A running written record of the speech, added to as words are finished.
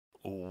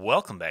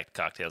Welcome back to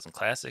Cocktails and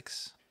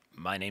Classics.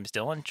 My name's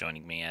Dylan.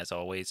 Joining me, as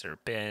always, are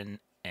Ben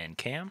and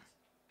Cam.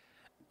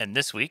 And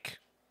this week,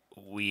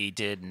 we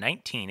did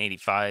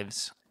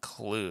 1985's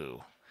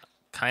Clue.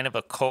 Kind of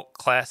a cult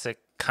classic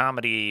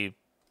comedy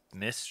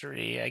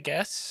mystery, I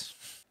guess.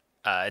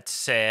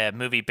 It's a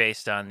movie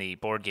based on the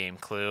board game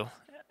Clue.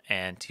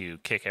 And to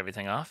kick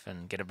everything off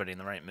and get everybody in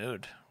the right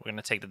mood, we're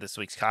going to take to this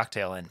week's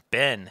cocktail. And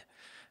Ben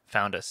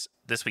found us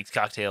this week's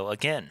cocktail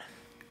again.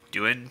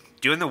 Doing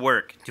the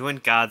work,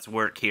 doing God's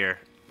work here,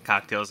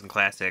 Cocktails and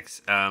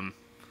Classics. By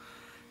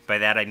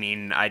that I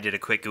mean I did a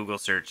quick Google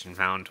search and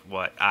found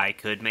what I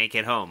could make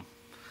at home.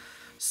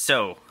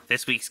 So,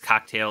 this week's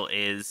cocktail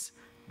is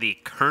the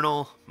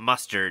Colonel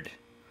Mustard.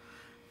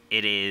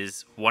 It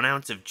is 1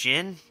 ounce of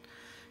gin,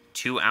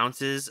 2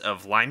 ounces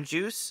of lime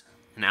juice,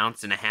 1.5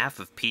 ounces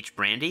of peach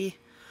brandy,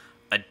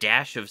 a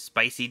dash of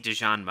spicy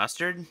Dijon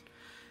mustard,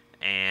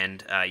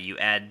 and you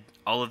add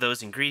all of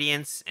those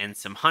ingredients and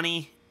some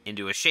honey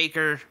into a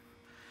shaker,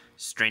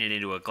 strain it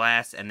into a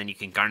glass, and then you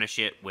can garnish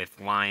it with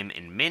lime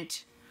and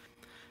mint.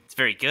 It's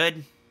very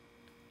good.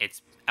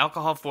 It's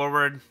alcohol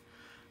forward.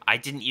 I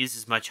didn't use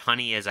as much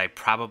honey as I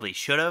probably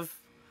should have.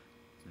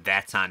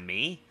 That's on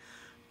me.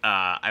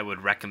 I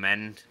would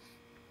recommend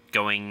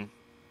going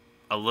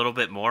a little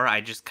bit more.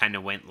 I just kind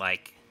of went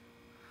like,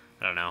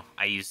 I don't know.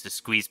 I used a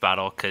squeeze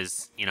bottle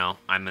because,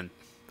 I'm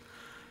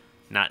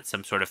not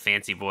some sort of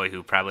fancy boy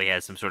who probably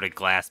has some sort of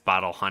glass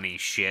bottle honey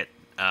shit.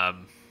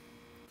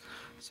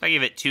 So I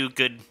give it 2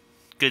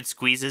 good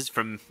squeezes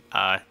from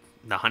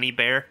the honey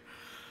bear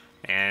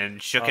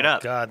and shook it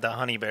up. Oh, God, the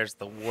honey bear's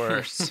the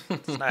worst.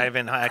 It's not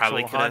even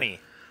actual honey.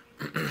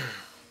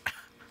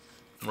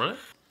 What?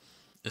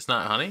 It's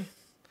not honey?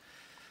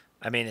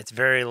 I mean, it's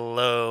very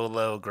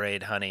low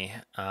grade honey.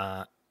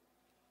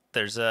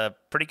 There's a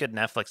pretty good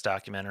Netflix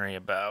documentary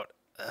about,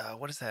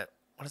 what is that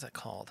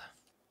called?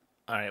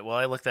 All right, well,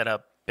 I looked that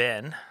up.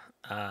 Ben,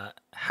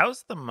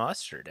 how's the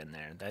mustard in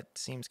there? That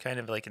seems kind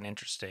of like an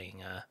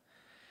interesting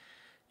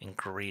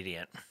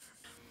ingredient.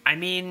 I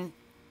mean,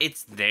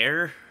 it's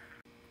there.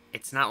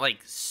 It's not like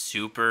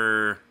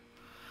super,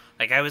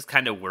 like I was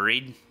kind of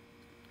worried,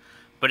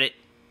 but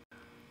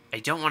I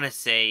don't want to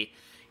say,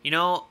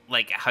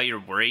 like how you're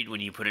worried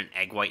when you put an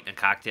egg white in a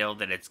cocktail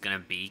that it's going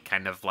to be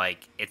kind of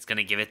like, it's going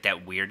to give it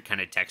that weird kind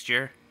of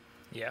texture.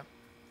 Yeah.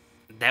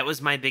 That was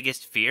my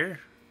biggest fear.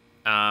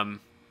 No,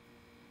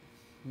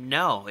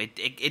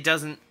 it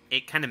doesn't,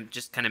 it kind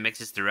of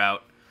mixes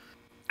throughout.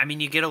 I mean,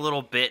 you get a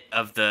little bit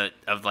of the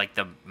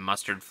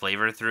mustard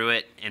flavor through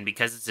it, and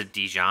because it's a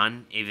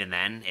Dijon, even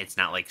then, it's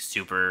not like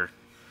super,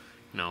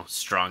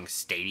 strong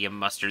stadium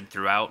mustard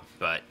throughout,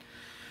 but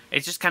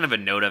it's just kind of a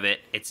note of it.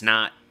 It's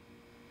not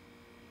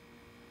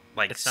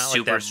like it's not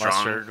super like that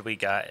strong mustard we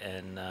got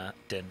in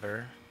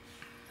Denver.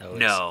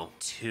 No.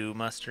 Too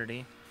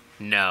mustardy.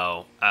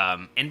 No.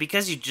 And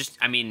because you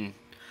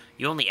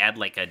only add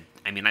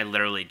I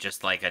literally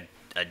just like a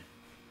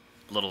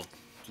little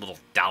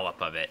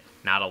dollop of it,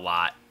 not a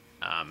lot.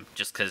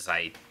 Just because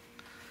I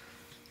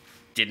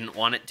didn't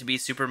want it to be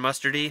super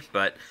mustardy,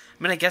 but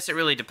I guess it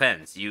really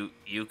depends. You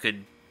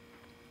could.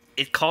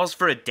 It calls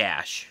for a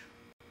dash.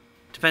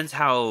 Depends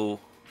how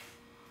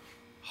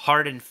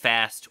hard and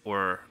fast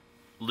or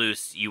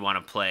loose you want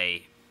to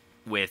play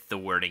with the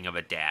wording of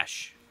a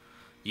dash.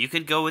 You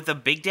could go with a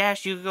big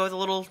dash. You could go with a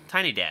little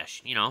tiny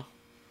dash. You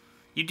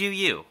do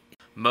you.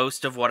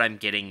 Most of what I'm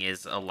getting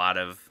is a lot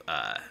of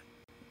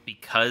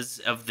because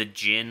of the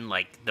gin,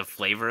 like the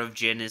flavor of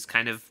gin is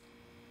kind of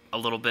a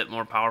little bit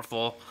more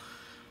powerful.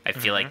 I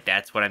feel like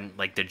that's what I'm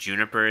like. The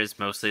juniper is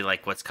mostly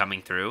like what's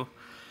coming through.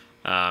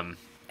 And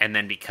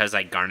then because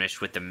I garnished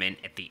with the mint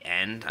at the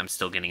end, I'm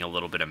still getting a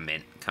little bit of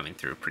mint coming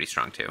through pretty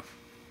strong too.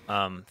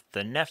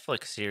 The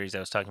Netflix series I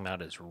was talking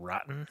about is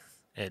Rotten.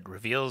 It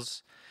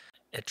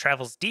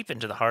travels deep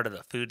into the heart of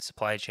the food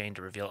supply chain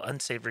to reveal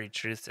unsavory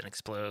truths and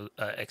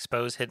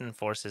expose hidden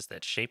forces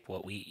that shape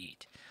what we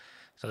eat.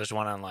 So there's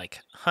one on like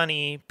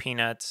honey,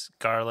 peanuts,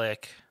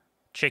 garlic,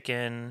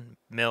 chicken,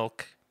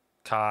 milk,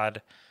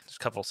 cod. There's a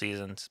couple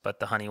seasons, but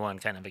the honey one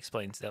kind of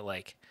explains that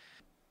like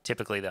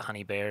typically the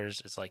honey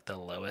bears is like the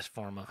lowest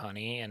form of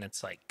honey, and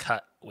it's like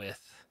cut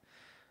with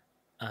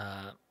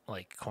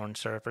like corn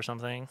syrup or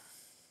something.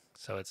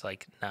 So it's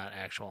like not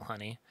actual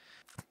honey.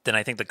 Then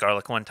I think the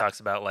garlic one talks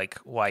about like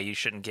why you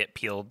shouldn't get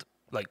peeled,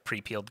 like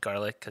pre-peeled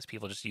garlic, because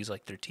people just use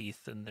like their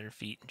teeth and their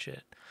feet and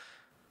shit.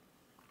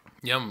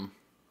 Yum.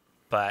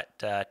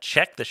 But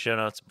check the show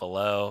notes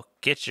below.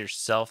 Get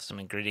yourself some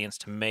ingredients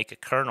to make a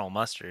Colonel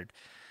mustard.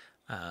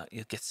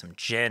 You'll get some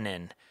gin,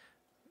 and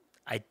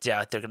I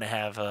doubt they're going to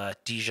have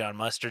Dijon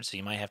mustard, so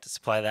you might have to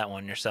supply that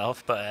one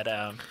yourself. But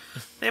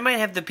they might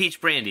have the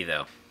peach brandy,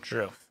 though.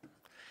 True.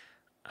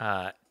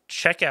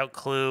 Check out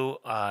Clue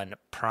on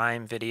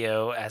Prime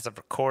Video as of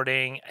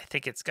recording. I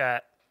think it's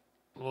got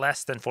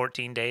less than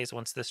 14 days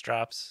once this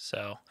drops.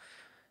 So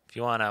if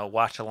you want to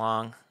watch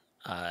along,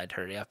 I'd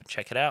hurry up and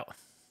check it out.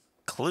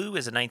 Clue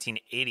is a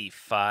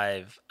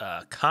 1985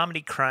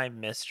 comedy crime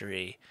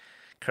mystery.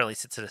 Currently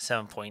sits at a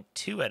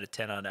 7.2 out of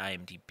 10 on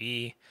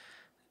IMDb.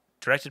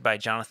 Directed by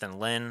Jonathan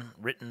Lynn,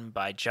 written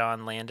by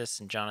John Landis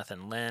and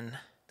Jonathan Lynn.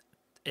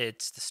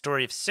 It's the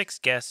story of 6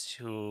 guests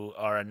who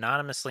are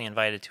anonymously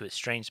invited to a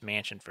strange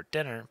mansion for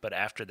dinner, but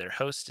after their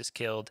host is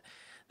killed,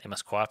 they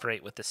must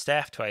cooperate with the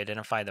staff to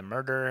identify the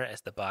murderer as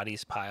the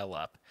bodies pile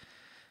up.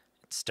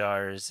 It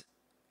stars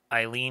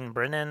Eileen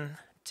Brennan,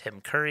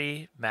 Tim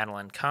Curry,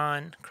 Madeline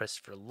Kahn,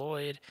 Christopher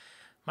Lloyd,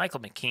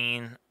 Michael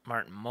McKean,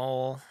 Martin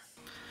Mull.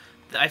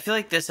 I feel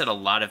like this had a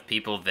lot of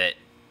people that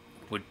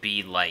would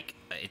be like,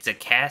 it's a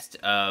cast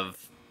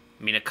of,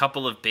 a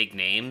couple of big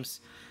names,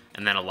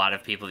 and then a lot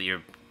of people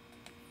that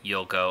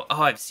you'll go,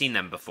 oh, I've seen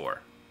them before.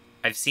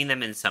 I've seen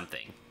them in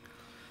something.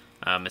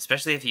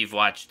 Especially if you've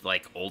watched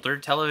like older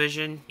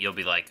television, you'll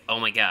be like, oh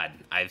my god,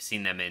 I've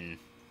seen them in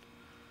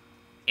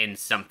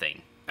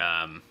something.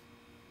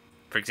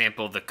 For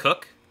example, the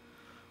cook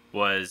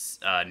was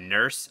a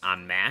nurse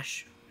on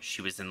MASH.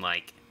 She was in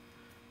like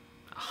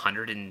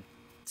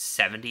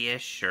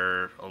 170-ish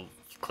or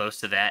close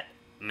to that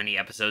many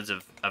episodes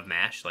of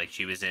MASH. Like,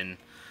 she was in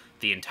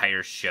the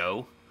entire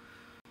show.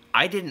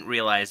 I didn't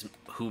realize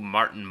who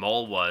Martin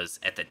Mull was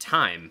at the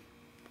time.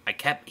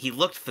 He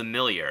looked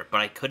familiar,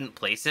 but I couldn't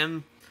place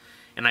him,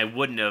 and I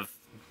wouldn't have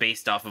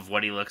based off of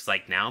what he looks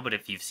like now, but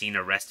if you've seen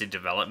Arrested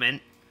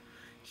Development,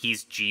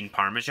 he's Gene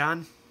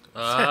Parmesan.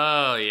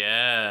 Oh,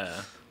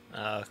 yeah.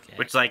 Okay.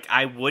 Which, like,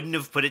 I wouldn't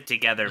have put it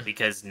together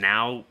because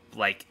now,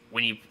 like,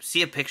 when you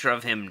see a picture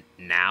of him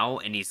now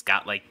and he's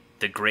got, like,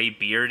 the gray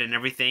beard and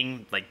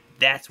everything, like,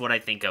 that's what I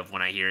think of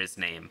when I hear his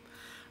name.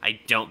 I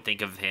don't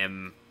think of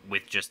him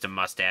with just a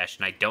mustache,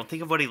 and I don't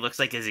think of what he looks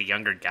like as a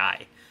younger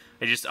guy.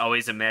 I just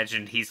always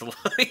imagined he's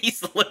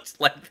looked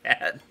like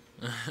that.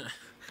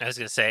 I was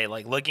going to say,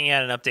 like, looking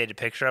at an updated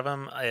picture of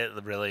him, it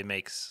really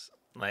makes,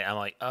 like, I'm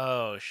like,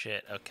 oh,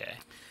 shit, okay.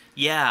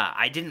 Yeah,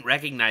 I didn't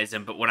recognize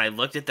him, but when I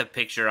looked at the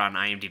picture on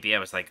IMDb, I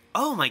was like,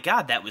 oh my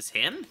god, that was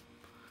him?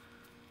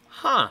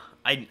 Huh.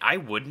 I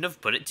wouldn't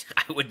have put it,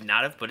 I would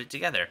not have put it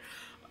together.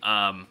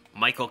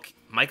 Michael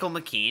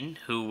McKean,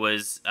 who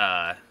was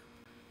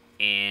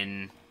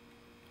in,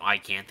 I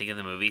can't think of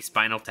the movie,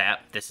 Spinal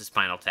Tap. This is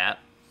Spinal Tap.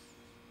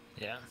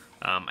 Yeah.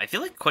 I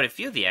feel like quite a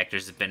few of the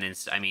actors have been in,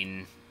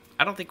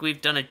 I don't think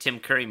we've done a Tim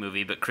Curry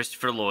movie, but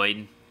Christopher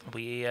Lloyd.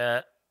 We,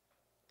 I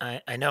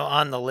know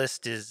on the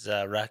list is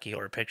Rocky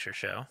Horror Picture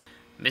Show.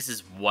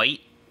 Mrs.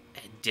 White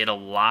did a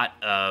lot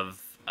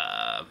of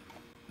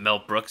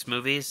Mel Brooks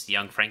movies.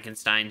 Young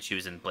Frankenstein, she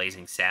was in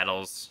Blazing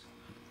Saddles.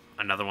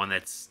 Another one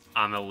that's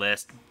on the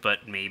list,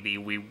 but maybe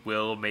we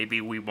will,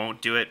 maybe we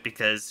won't do it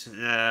because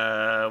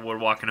we're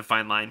walking a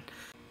fine line.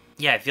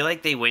 Yeah, I feel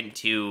like they went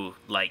to,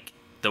 like,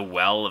 the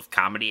well of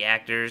comedy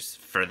actors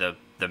for the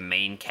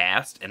main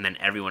cast, and then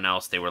everyone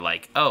else, they were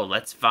like, oh,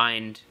 let's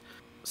find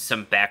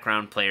some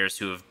background players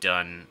who have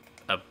done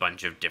a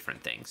bunch of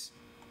different things.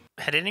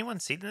 Had anyone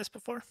seen this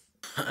before?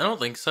 I don't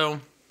think so.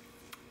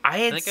 I I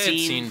had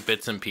seen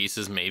bits and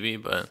pieces maybe,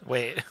 but...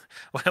 Wait,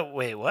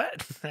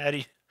 what? How do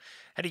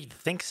you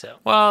think so?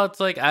 Well, it's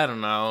like, I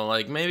don't know,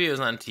 like maybe it was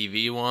on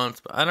TV once,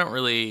 but I don't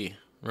really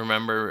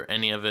remember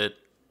any of it,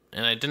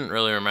 and I didn't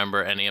really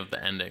remember any of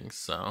the endings,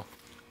 so...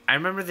 I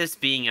remember this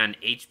being on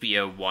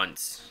HBO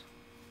once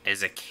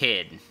as a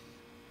kid,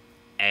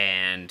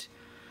 and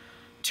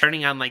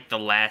turning on, like, the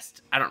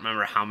last, I don't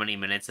remember how many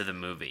minutes of the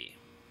movie,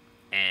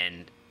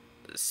 and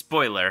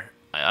spoiler,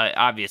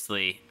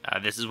 obviously,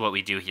 this is what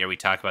we do here, we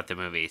talk about the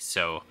movie,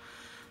 so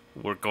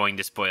we're going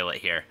to spoil it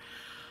here.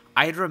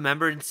 I had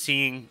remembered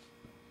seeing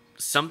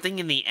something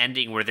in the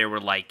ending where there were,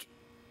 like,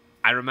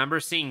 I remember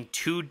seeing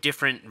 2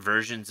 different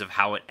versions of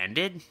how it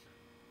ended,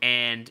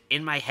 and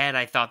in my head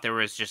I thought there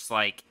was just,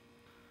 like,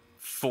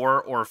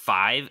 4 or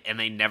 5, and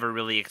they never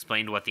really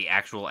explained what the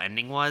actual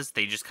ending was.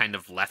 They just kind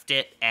of left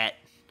it at,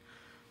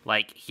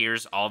 like,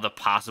 here's all the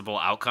possible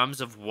outcomes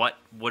of what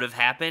would have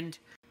happened.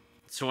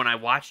 So when I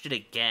watched it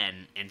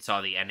again and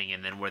saw the ending,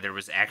 and then where there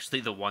was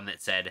actually the one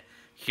that said,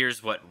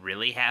 here's what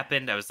really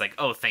happened, I was like,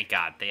 oh, thank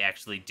God, they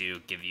actually do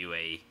give you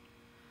a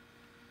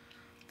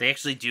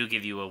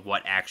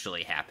what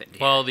actually happened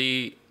here. Well,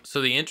 the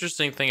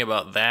interesting thing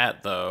about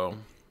that, though,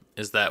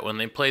 is that when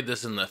they played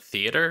this in the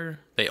theater,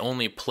 they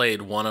only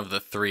played one of the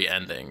 3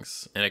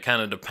 endings, and it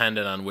kind of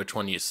depended on which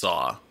one you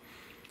saw.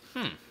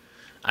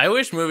 I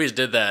wish movies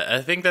did that.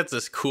 I think that's a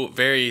cool,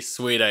 very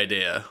sweet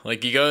idea.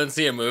 Like, you go and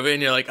see a movie,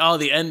 and you're like, oh,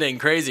 the ending,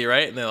 crazy,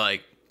 right? And they're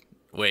like,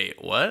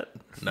 wait, what?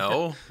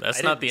 No,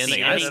 that's not the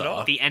ending I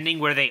saw. The ending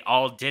where they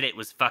all did it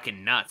was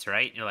fucking nuts,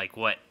 right? And you're like,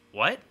 what?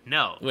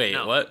 No. Wait,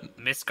 no. what?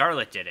 Miss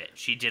Scarlet did it.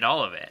 She did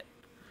all of it.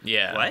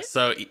 Yeah. What?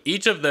 So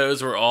each of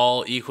those were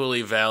all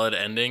equally valid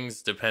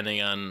endings depending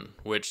on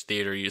which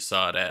theater you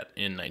saw it at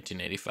in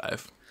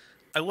 1985.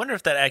 I wonder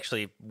if that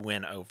actually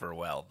went over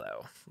well,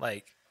 though.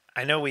 Like,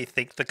 I know we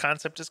think the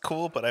concept is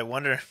cool, but I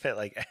wonder if it,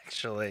 like,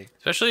 actually...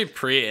 Especially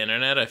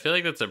pre-internet, I feel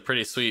like that's a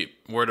pretty sweet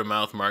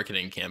word-of-mouth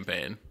marketing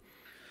campaign.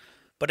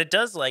 But it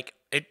does, like,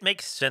 it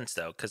makes sense,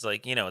 though, because,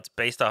 like, you know, it's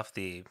based off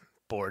the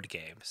board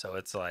game. So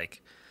it's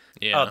like,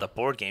 Yeah. oh, the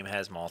board game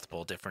has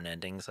multiple different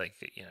endings. Like,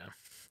 you know,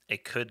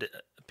 it could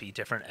be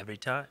different every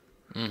time.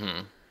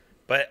 Mm-hmm.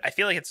 But I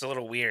feel like it's a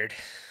little weird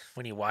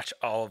when you watch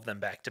all of them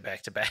back to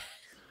back to back.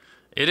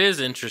 It is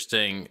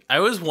interesting. I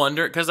was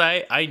wondering, because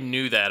I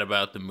knew that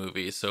about the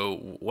movie,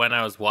 so when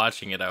I was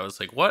watching it, I was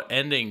like, what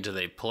ending do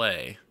they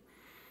play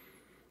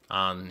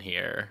on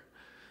here?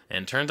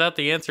 And turns out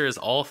the answer is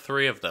all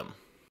three of them.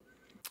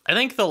 I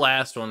think the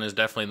last one is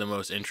definitely the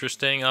most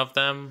interesting of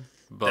them,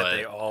 but That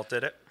they all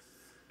did it.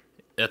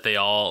 that they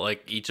all,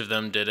 like, each of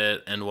them did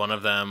it, and one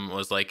of them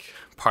was like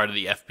part of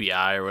the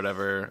FBI or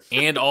whatever,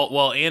 and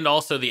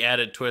also the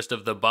added twist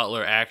of the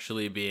butler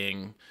actually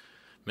being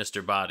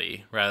Mr.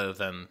 Body rather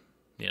than,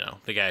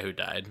 the guy who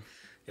died.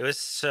 It was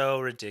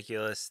so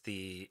ridiculous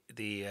the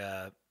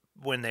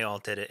when they all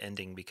did it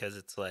ending, because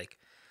it's like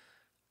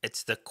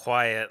it's the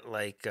quiet,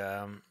 like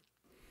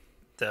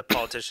the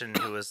politician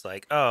who was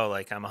like, oh,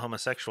 like, I'm a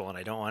homosexual and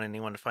I don't want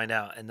anyone to find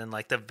out, and then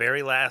like the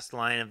very last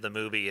line of the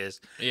movie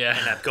is, Yeah.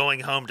 and I'm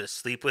going home to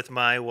sleep with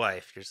my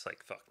wife. You're just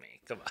like, fuck me,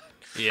 come on.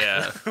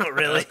 Yeah.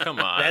 Really? Come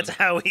on. That's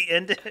how we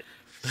end it?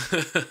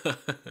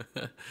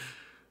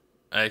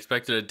 I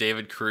expected a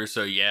David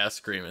Caruso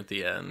scream at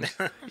the end.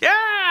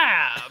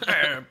 Yeah.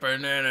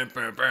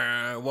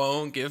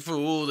 Won't get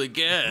fooled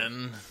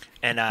again.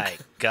 And I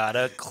got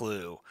a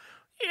clue.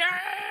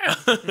 Yeah.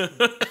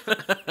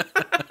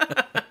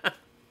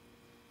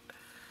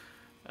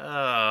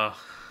 Oh.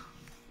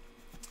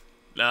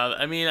 No,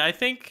 I mean, I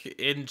think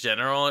in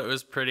general it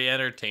was pretty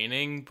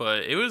entertaining,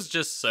 but it was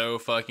just so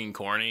fucking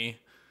corny.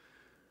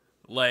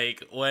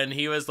 Like, when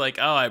he was like,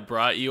 oh, I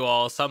brought you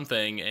all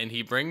something, and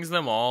he brings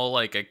them all,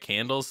 like, a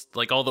candle,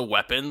 like, all the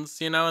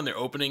weapons, and they're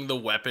opening the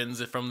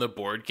weapons from the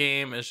board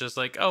game. It's just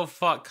like, oh,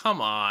 fuck,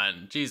 come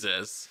on,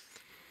 Jesus.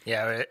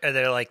 Yeah,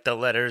 they're like the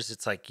letters.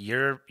 It's like,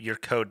 your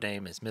code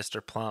name is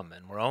Mr. Plum,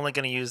 and we're only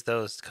going to use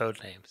those code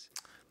names.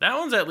 That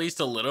one's at least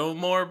a little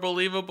more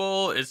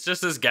believable. It's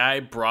just this guy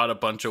brought a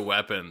bunch of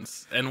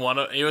weapons, and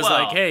it was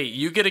like, hey,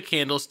 you get a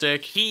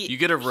candlestick, you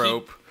get a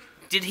rope.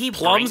 Did he?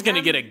 Plum's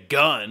gonna get a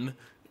gun.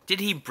 Did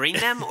he bring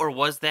them, or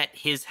was that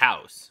his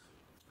house?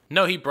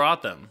 No, he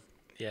brought them.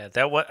 Yeah,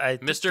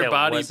 Mr.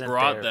 Body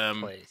brought them.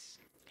 Place.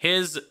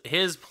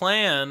 His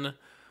plan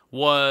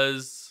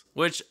was,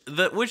 which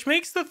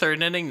makes the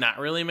third ending not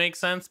really make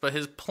sense, but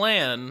his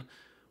plan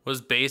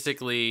was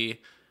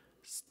basically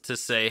to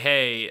say,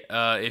 hey,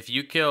 if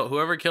you kill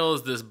whoever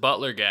kills this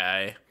butler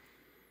guy,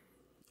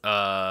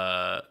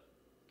 whoever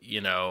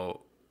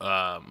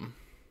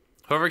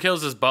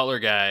kills this butler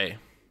guy,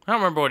 I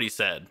don't remember what he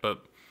said,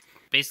 but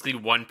basically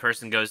one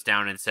person goes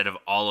down instead of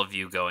all of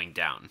you going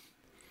down.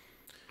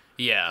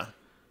 Yeah,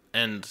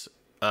 and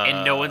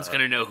no one's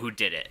gonna know who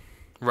did it.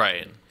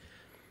 Right.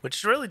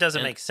 Which really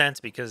doesn't make sense,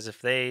 because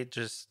if they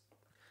just,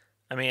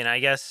 I mean, I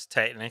guess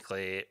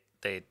technically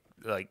they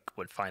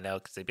would find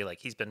out, because they'd be like,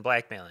 he's been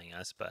blackmailing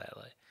us, but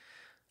like,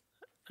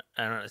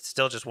 I don't know, it's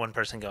still just one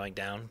person going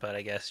down, but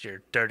I guess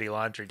your dirty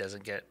laundry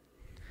doesn't get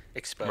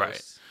exposed.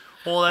 Right.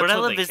 Well, that's what I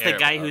what love is the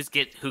guy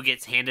who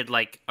gets handed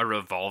like a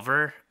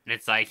revolver, and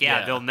it's like,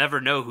 they'll never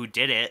know who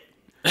did it.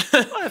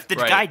 Well, if the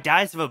guy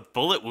dies of a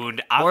bullet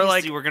wound,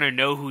 obviously we're gonna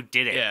know who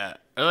did it. Yeah,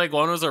 or like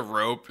one was a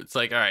rope. It's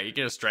like, all right, you're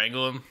gonna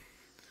strangle him.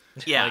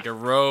 Yeah, like a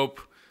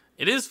rope.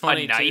 It is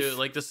funny too, knife.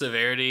 like the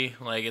severity.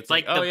 Like it's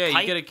like, the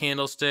you get a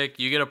candlestick,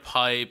 you get a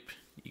pipe,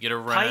 you get a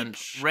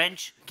wrench,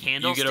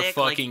 candlestick, you get a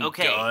fucking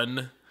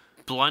gun,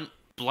 blunt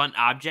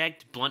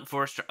object, blunt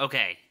force.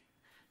 Okay,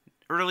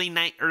 early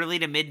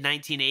to mid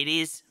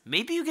 1980s,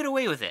 maybe you get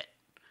away with it.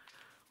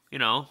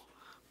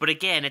 But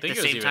again, at the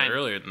same time,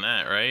 earlier than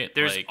that, right?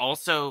 There's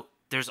also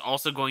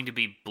going to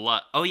be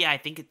blood. Oh yeah, I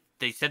think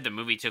they said the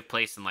movie took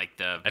place in like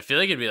the. I feel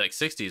like it'd be like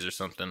 60s or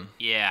something.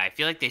 Yeah, I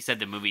feel like they said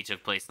the movie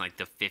took place in like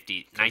the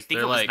 50s. I think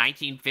it was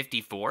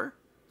 1954.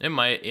 It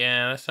might.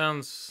 Yeah, that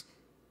sounds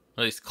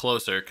at least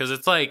closer, because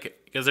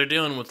they're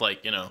dealing with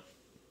like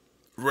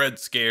Red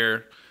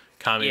Scare,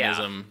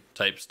 communism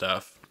type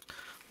stuff.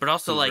 But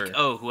also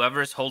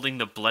whoever's holding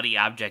the bloody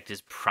object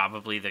is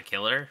probably the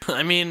killer.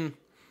 I mean,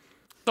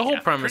 the whole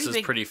premise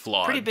is pretty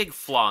flawed. Pretty big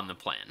flaw in the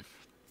plan.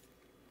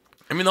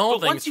 I mean, the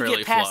whole thing's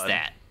fairly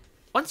flawed.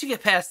 Once you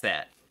get past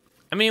that.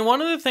 I mean,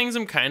 one of the things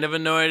I'm kind of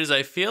annoyed is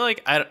I feel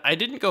like I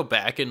didn't go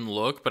back and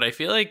look, but I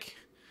feel like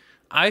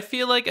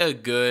a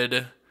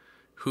good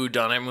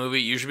whodunit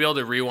movie, you should be able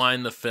to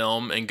rewind the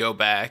film and go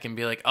back and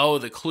be like, oh,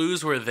 the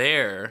clues were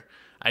there.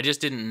 I just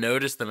didn't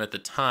notice them at the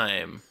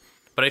time.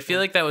 But I feel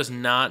like that was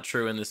not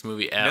true in this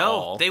movie at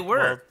all. No, they were.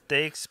 Well,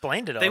 they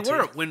explained it all. They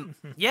were when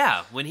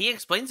he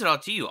explains it all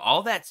to you,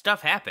 all that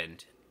stuff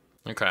happened.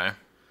 Okay.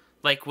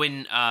 Like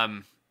when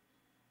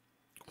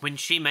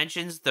she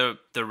mentions the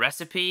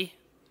recipe,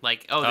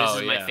 like, this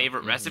is my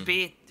favorite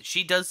recipe.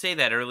 She does say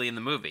that early in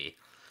the movie.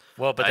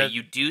 Well, but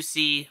you do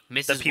see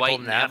Mrs. White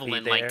and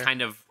Evelyn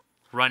kind of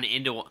run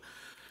into.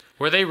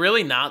 Were they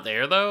really not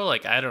there though?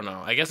 Like, I don't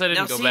know. I guess I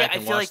didn't go back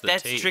and watch the tape. I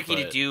feel like that's tricky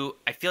to do.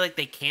 I feel like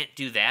they can't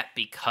do that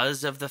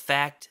because of the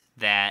fact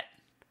that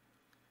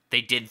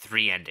they did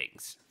 3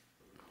 endings,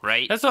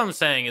 right? That's what I'm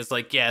saying. Is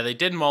like, yeah, they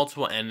did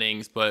multiple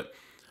endings, but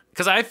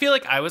because I feel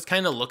like I was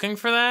kind of looking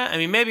for that. I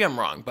mean, maybe I'm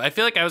wrong, but I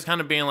feel like I was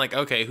kind of being like,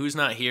 okay, who's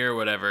not here, or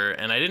whatever,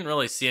 and I didn't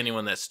really see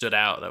anyone that stood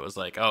out. That was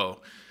like, oh,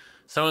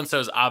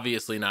 so-and-so's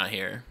obviously not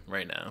here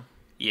right now.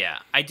 Yeah.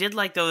 I did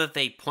like, though, that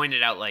they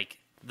pointed out, like,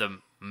 the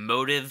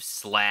motive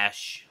 /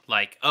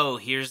 like, oh,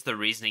 here's the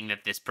reasoning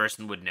that this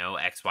person would know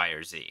X, Y,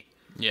 or Z.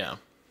 Yeah.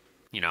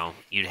 You know,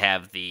 you'd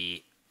have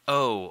the,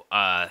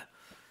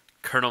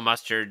 Colonel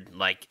Mustard,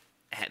 like,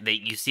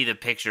 you see the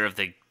picture of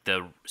the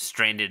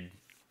stranded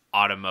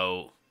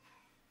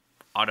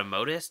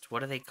motorist? What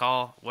do they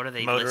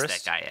Motorist?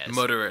 list that guy as?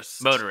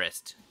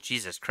 Motorist.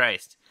 Jesus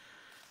Christ.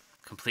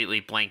 Completely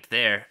blanked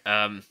there.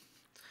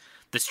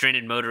 The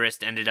stranded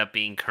motorist ended up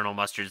being Colonel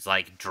Mustard's,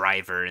 like,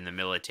 driver in the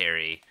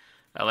military.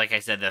 Like I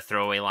said, the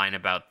throwaway line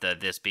about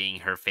this being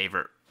her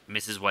favorite,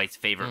 Mrs. White's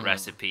favorite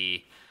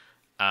recipe.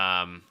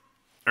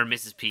 Or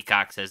Mrs.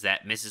 Peacock says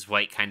that Mrs.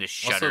 White kind of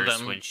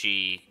shudders when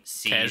she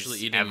sees casually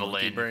eating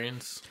monkey Evelyn.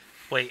 brains.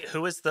 Wait,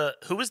 who was the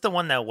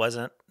one that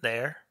wasn't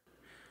there?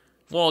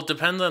 Well, it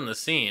depends on the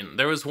scene.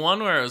 There was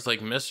one where it was like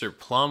Mr.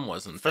 Plum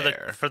wasn't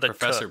there. For the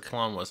Professor cook.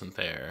 Plum wasn't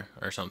there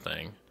or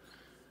something.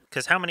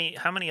 Because how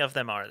many of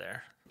them are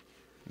there?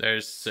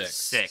 There's 6.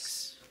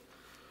 6.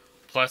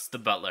 Plus the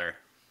butler.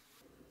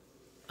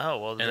 Oh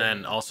well, And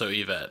then also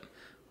Yvette.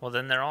 well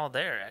then they're all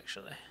there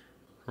actually.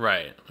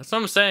 Right. That's what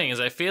I'm saying, is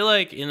I feel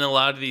like in a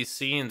lot of these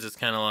scenes, it's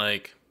kind of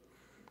like...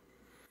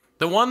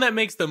 The one that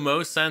makes the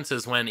most sense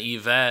is when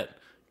Yvette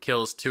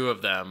kills 2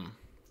 of them.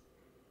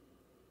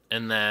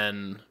 And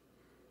then...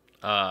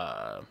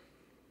 what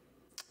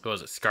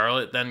was it?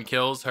 Scarlet then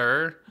kills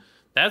her.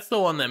 That's the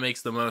one that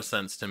makes the most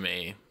sense to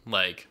me.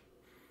 Like...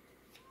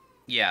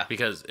 Yeah.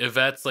 Because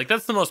Yvette's... Like,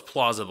 that's the most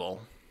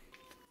plausible.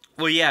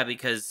 Well, yeah,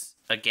 because,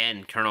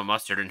 again, Colonel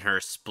Mustard and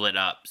her split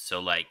up, so,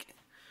 like...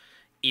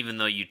 Even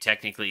though you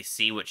technically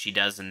see what she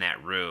does in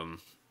that room,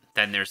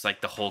 then there's,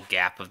 like, the whole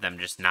gap of them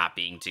just not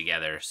being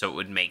together. So it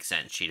would make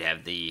sense she'd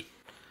have the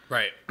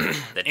Right.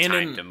 the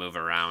time to move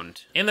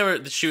around.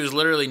 And she was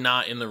literally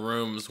not in the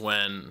rooms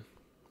when,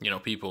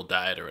 people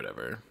died or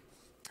whatever.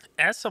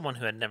 As someone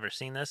who had never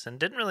seen this and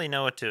didn't really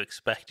know what to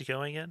expect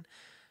going in,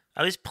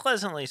 I was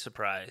pleasantly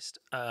surprised.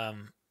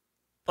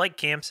 Like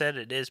Cam said,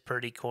 it is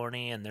pretty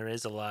corny, and there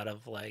is a lot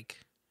of,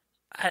 like...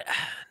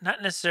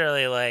 not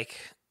necessarily, like...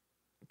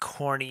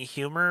 corny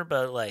humor,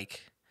 but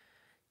like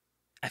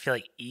I feel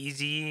like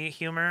easy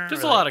humor.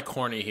 There's a lot of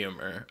corny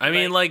humor. I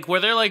mean, like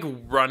where they're like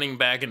running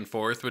back and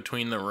forth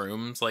between the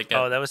rooms. Like,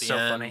 that was so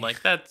end. funny.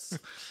 Like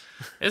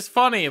it's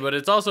funny, but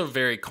it's also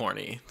very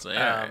corny. It's like,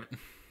 all right.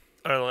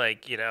 Or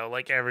like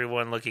like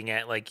everyone looking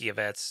at like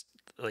Yvette's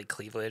like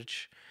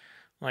cleavage.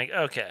 I'm like,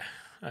 okay,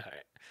 all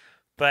right,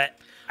 but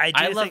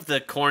I love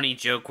the corny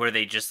joke where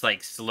they just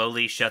like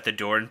slowly shut the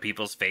door in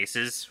people's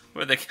faces,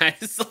 where the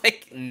guy's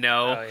like,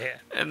 no,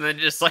 and then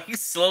just like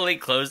slowly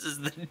closes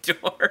the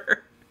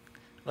door.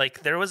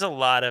 Like there was a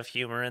lot of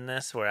humor in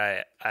this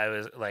where I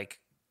was like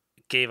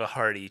gave a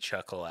hearty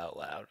chuckle out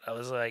loud. I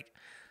was like,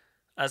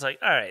 all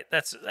right,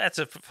 that's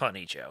a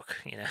funny joke,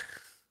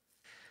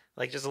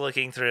 like just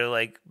looking through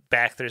like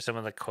back through some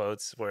of the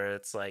quotes where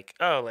it's like,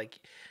 oh, like.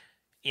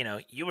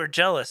 You were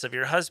jealous of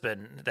your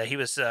husband, that he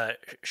was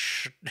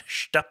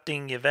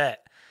stupting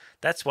Yvette.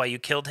 That's why you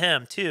killed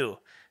him, too.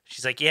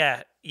 She's like,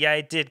 yeah,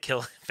 I did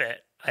kill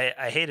Yvette.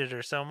 I hated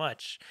her so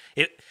much.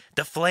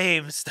 The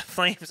flames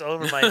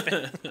over my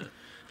face.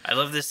 I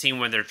love this scene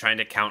when they're trying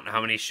to count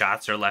how many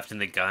shots are left in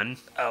the gun.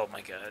 Oh,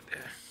 my God.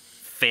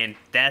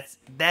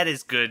 That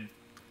is good,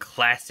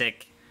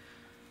 classic,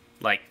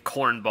 like,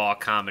 cornball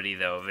comedy,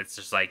 though. It's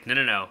just like,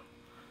 no.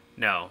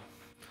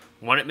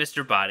 1 at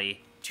Mr.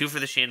 Body... 2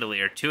 for the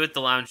chandelier, 2 at the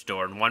lounge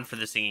door, and 1 for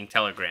the singing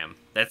telegram.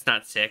 That's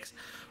not 6.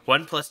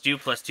 1 plus 2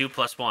 plus 2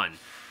 plus 1.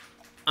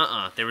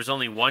 There was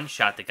only 1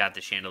 shot that got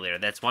the chandelier.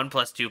 That's 1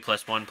 plus 2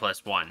 plus 1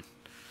 plus 1.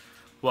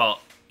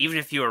 Well, even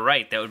if you were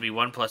right, that would be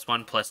 1 plus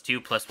 1 plus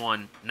 2 plus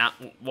 1, not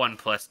 1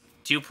 plus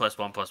 2 plus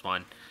 1 plus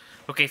 1.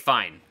 Okay,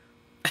 fine.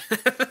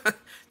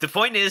 The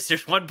point is,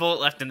 there's 1 bullet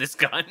left in this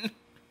gun.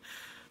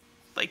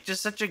 Like,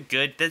 just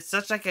that's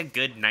such like a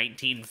good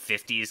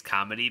 1950s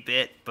comedy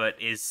bit, but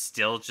is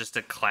still just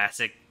a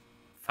classic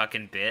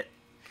fucking bit.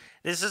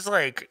 This is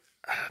like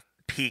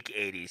peak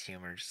 80s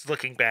humor, just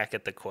looking back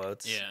at the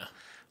quotes. Yeah.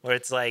 Where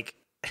it's like,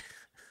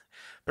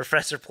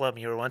 Professor Plum,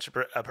 you were once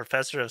a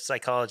professor of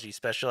psychology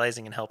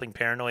specializing in helping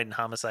paranoid and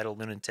homicidal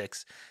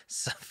lunatics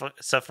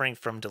suffering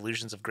from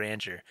delusions of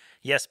grandeur.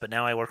 Yes, but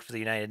now I work for the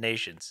United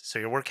Nations. So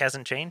your work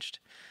hasn't changed?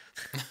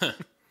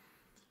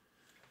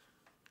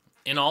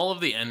 In all of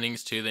the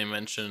endings, too, they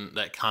mentioned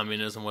that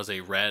communism was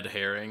a red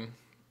herring.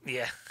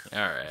 Yeah. All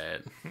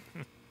right.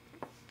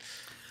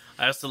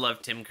 I also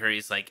love Tim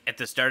Curry's, like, at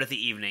the start of the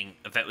evening,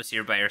 Yvette was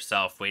here by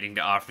herself, waiting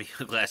to offer you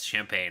a glass of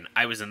champagne.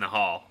 I was in the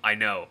hall. I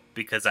know,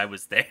 because I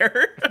was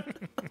there.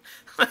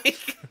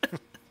 Like...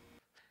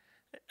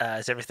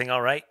 is everything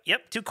all right?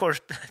 Yep, two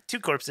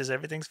corpses.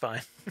 Everything's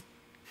fine.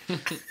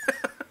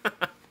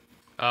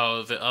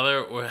 Oh, the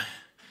other...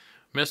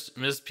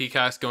 Miss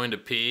Peacock's going to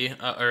pee,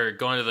 or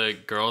going to the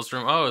girls'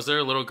 room. Oh, is there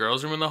a little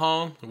girls' room in the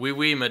hall?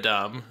 Oui,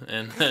 madame.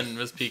 And then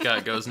Miss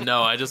Peacock goes,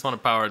 no, I just want to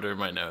power under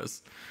my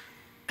nose.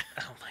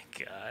 Oh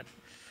my God.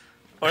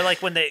 Or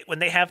like when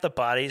they have the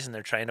bodies and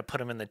they're trying to put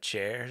them in the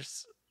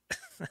chairs,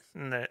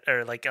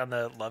 or like on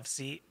the love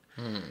seat.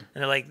 And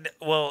they're like,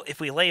 well,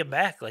 if we lay him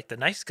back, like the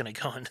knife's gonna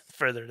go in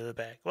further to the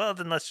back. Well,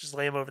 then let's just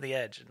lay him over the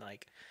edge and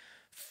like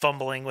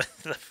fumbling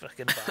with the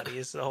fucking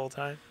bodies the whole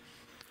time.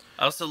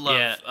 I also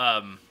love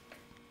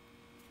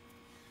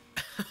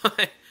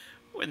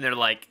when they're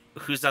like,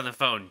 "Who's on the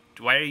phone?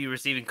 Why are you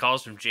receiving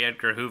calls from J.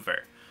 Edgar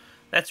Hoover?"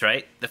 That's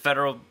right, the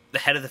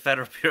head of the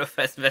Federal Bureau of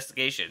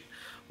Investigation.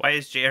 Why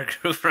is J. Edgar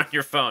Hoover on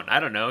your phone? I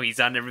don't know. He's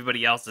on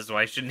everybody else's.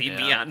 Why shouldn't he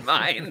be on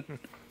mine?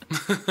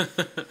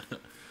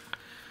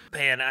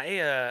 Man,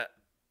 I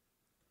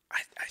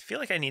feel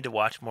like I need to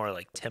watch more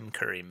like Tim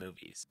Curry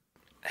movies.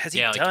 Has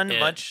he done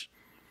much?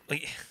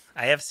 Like,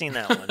 I have seen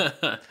that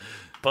one,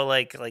 but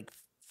like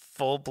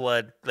full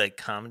blood like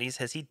comedies,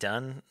 has he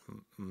done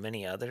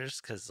many others?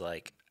 Because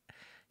like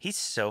he's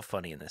so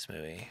funny in this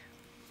movie.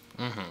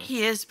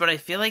 He is, but I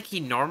feel like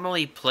he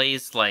normally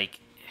plays like.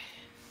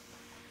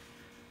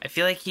 I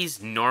feel like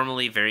he's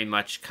normally very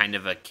much kind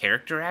of a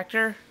character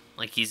actor.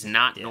 Like he's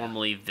not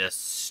normally the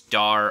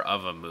star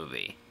of a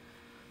movie.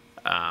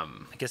 I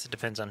guess it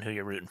depends on who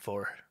you're rooting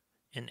for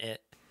in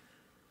it.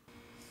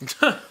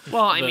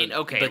 Well, I mean,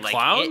 okay, the like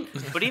clown?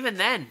 but even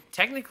then,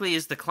 technically,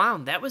 is the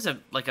clown that was a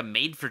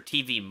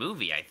made-for-TV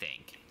movie, I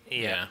think.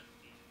 Yeah.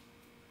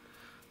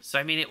 So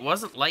I mean, it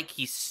wasn't like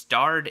he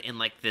starred in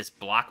like this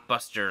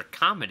blockbuster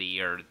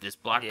comedy or this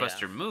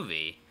blockbuster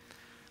movie.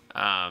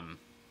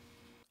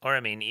 Or I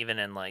mean, even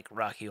in like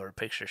Rocky Horror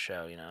Picture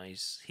Show, you know,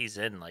 he's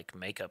in like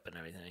makeup and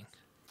everything.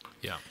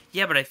 Yeah.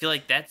 Yeah, but I feel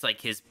like that's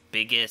like his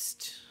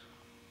biggest.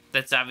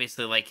 That's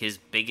obviously like his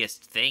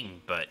biggest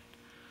thing, but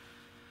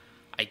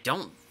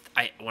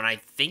when I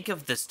think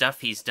of the stuff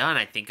he's done,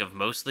 I think of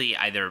mostly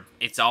either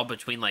it's all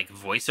between like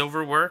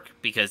voiceover work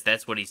because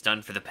that's what he's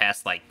done for the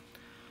past like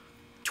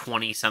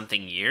 20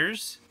 something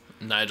years.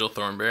 Nigel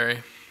Thornberry.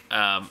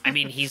 I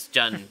mean, he's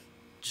done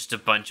just a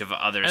bunch of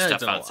other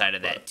stuff outside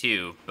of that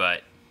too,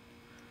 but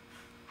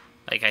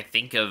like I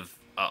think of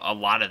a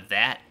lot of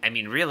that. I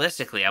mean,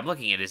 realistically, I'm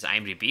looking at his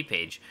IMDb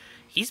page.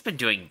 He's been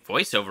doing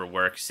voiceover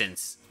work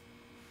since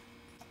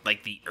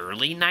like the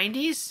early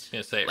 90s?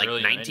 Like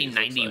early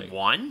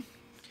 1991? 90s, like.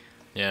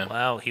 Yeah.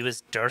 Wow, he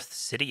was Darth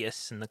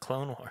Sidious in the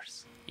Clone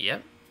Wars.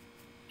 Yep.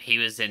 He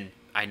was in...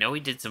 I know he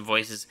did some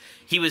voices.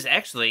 He was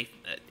actually...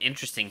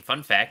 interesting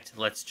fun fact.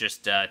 Let's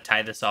just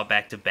tie this all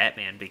back to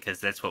Batman because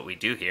that's what we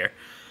do here.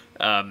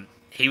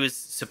 He was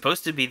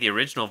supposed to be the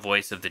original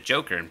voice of the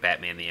Joker in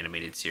Batman the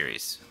Animated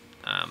Series.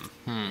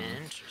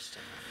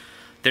 Interesting.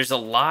 There's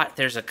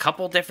a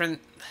couple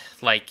different,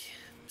 like,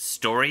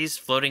 stories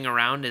floating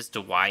around as to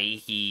why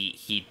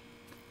he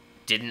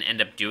didn't end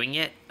up doing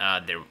it.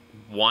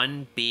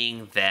 One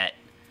being that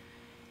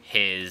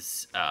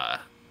his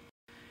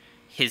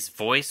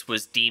voice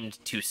was deemed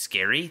too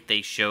scary.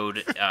 They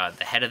showed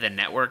the head of the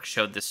network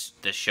showed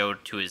the show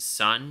to his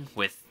son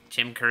with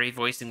Tim Curry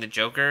voicing the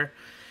Joker,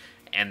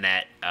 and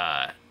that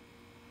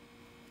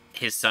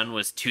his son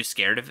was too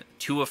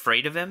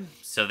afraid of him.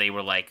 So they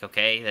were like,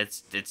 okay,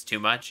 it's too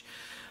much.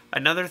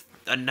 Another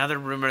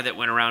rumor that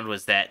went around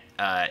was that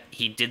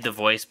he did the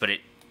voice, but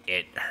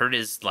it hurt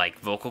his like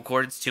vocal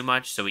cords too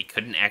much, so he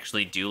couldn't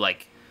actually do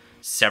like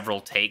several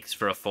takes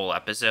for a full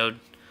episode.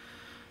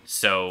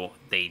 So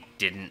they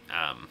didn't,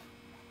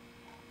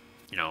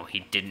 he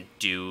didn't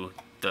do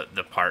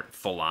the part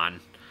full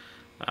on.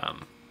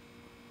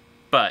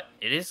 But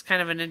it is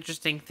kind of an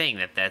interesting thing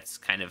that's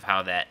kind of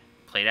how that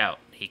played out.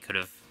 He could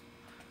have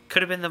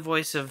been the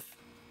voice of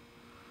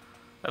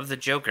the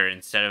Joker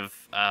instead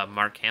of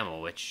Mark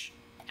Hamill, which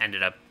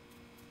ended up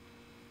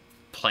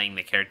playing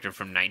the character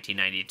from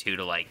 1992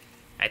 to like,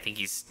 I think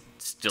he's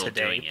still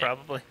Today, doing it.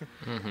 Probably.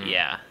 Mm-hmm.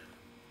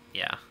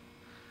 Yeah.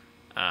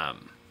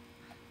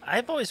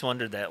 I've always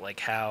wondered that, like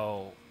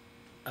how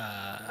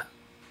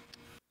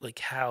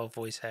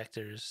voice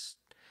actors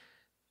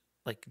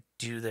like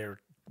do their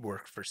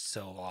work for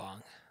so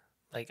long.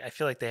 Like I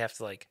feel like they have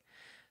to like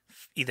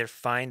either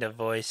find a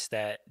voice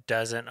that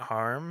doesn't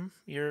harm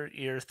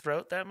your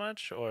throat that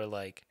much, or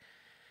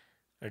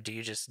do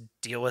you just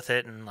deal with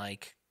it and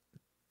like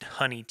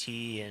honey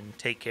tea and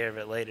take care of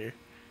it later?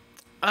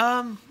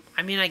 I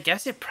mean, I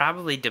guess it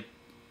probably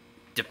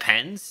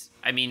depends.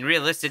 I mean,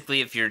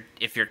 realistically, if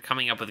you're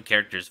coming up with a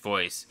character's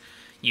voice,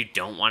 you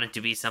don't want it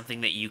to be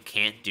something that you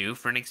can't do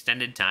for an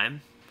extended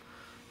time.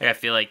 Like, I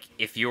feel like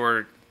if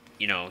you're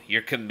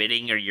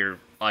committing or you're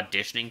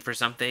auditioning for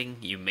something,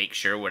 you make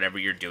sure whatever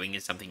you're doing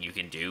is something you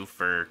can do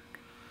for,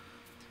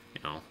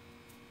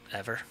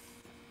 Ever.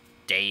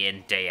 Day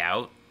in, day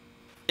out.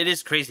 It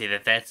is crazy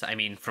that's, I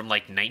mean, from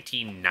like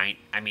 1990,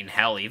 I mean,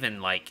 hell,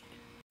 even like,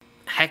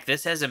 heck,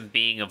 this has him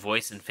being a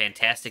voice in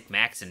Fantastic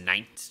Max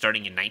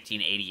starting in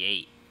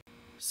 1988.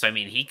 So, I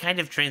mean, he kind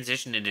of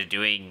transitioned into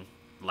doing,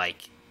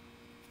 like,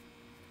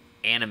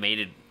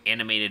 animated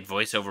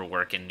voiceover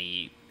work in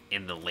the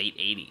late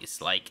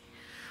 80s. Like,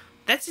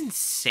 that's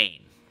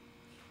insane.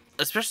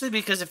 Especially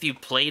because if you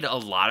played a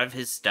lot of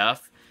his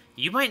stuff,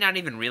 you might not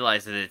even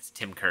realize that it's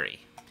Tim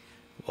Curry.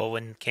 Well,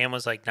 when Cam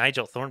was like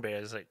Nigel Thornberry,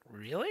 I was like,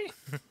 really?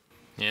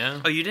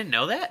 Yeah. Oh, you didn't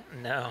know that?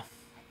 No.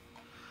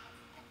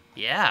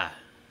 Yeah.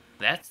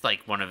 that's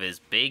like one of his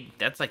big.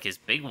 That's like his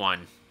big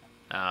one.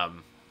 I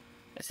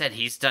said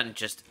he's done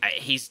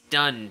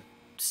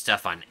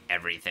stuff on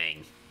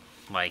everything.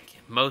 Like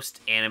most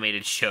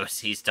animated shows,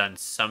 he's done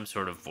some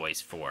sort of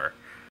voice for.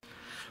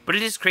 But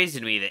it is crazy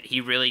to me that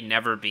he really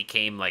never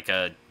became like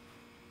a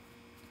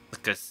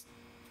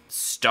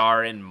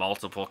star in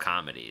multiple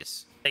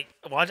comedies. Like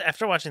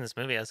after watching this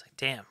movie, I was like,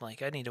 damn,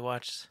 like I need to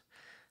watch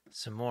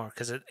some more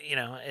because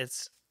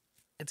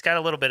it's got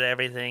a little bit of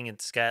everything.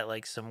 It's got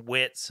like some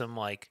wit, some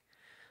like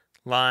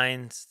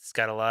lines. It's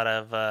got a lot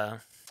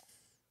of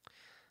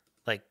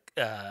like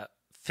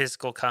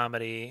physical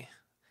comedy,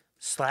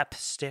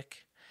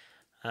 slapstick.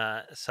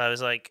 So I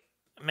was like,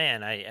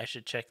 man, I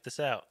should check this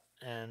out.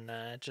 And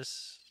I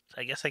guess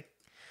I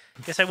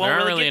won't There aren't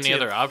really really get any to.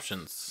 other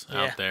options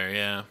out there,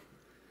 yeah.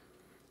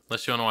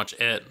 Unless you want to watch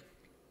it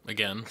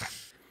again.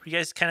 Were you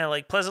guys kind of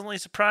like pleasantly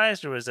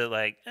surprised, or was it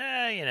like,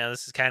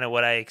 this is kind of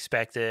what I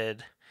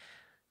expected?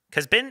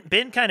 Because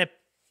Ben kind of,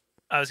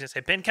 I was gonna say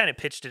Ben kind of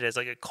pitched it as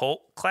like a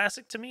cult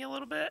classic to me a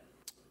little bit.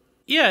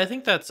 Yeah, I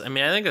think that's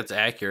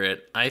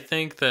accurate. I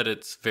think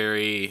it's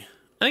very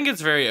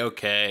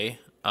okay.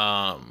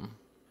 I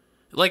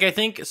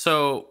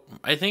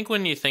think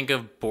when you think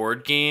of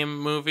board game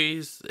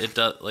movies, it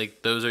does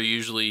like those are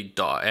usually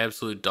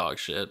absolute dog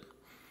shit.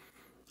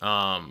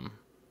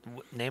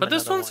 But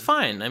this one's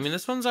fine. I mean,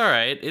 this one's all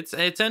right. It's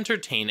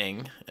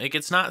entertaining. Like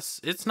it's not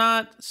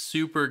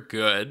super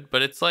good,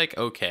 but it's like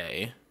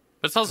okay.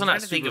 But it's also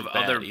not super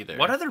bad either.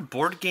 What other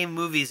board game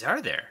movies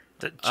are there?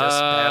 Just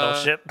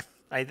Battleship,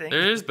 I think.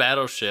 There is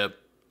Battleship.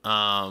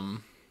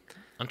 I'm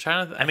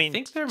trying to. I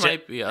think there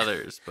might be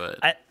others, but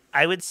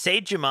I would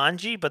say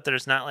Jumanji, but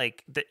there's not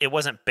like it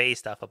wasn't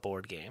based off a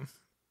board game.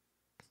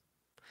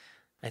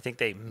 I think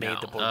they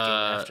made the board game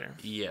after.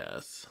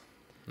 Yes,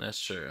 that's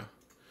true.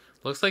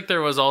 Looks like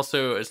there was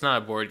also. It's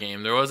not a board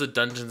game. There was a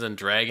Dungeons and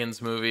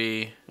Dragons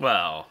movie.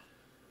 Well,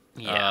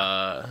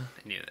 yeah,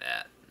 I knew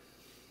that.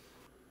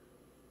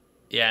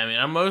 Yeah, I mean,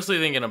 I'm mostly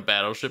thinking of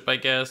Battleship, I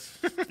guess.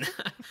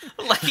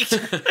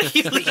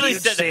 He literally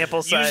said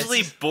sample size.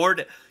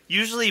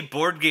 Usually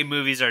board game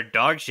movies are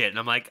dog shit, and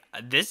I'm like,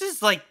 this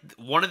is like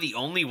one of the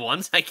only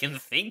ones I can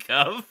think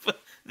of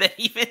that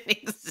even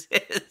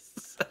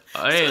exists.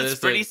 Oh, hey, so it's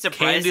pretty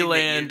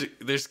surprising.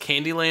 There's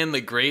Candyland: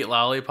 The Great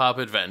Lollipop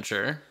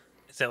Adventure.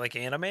 Is that like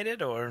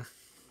animated or?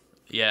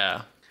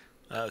 Yeah.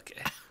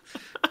 Okay.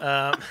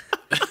 I'm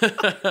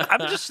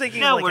just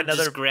thinking now like we're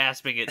another just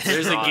grasping at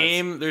There's straws.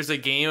 a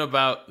game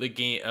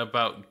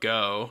about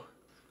Go.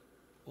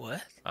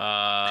 What?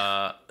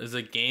 There's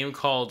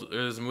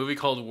a movie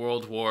called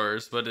World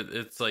Wars, but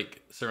it's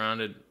like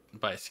surrounded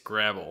by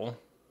Scrabble.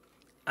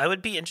 I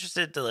would be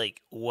interested to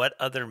like what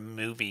other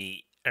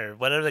movie or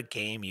what other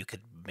game you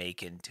could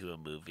make into a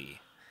movie.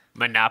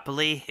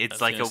 Monopoly.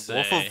 It's like a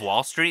Wolf of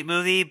Wall Street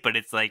movie, but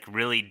it's like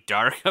really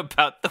dark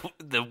about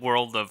the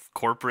world of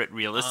corporate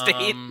real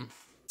estate.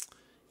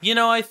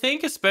 I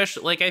think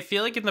especially, like, I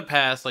feel like in the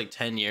past, like,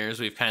 10 years,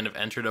 we've kind of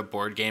entered a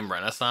board game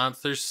renaissance.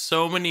 There's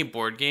so many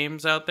board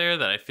games out there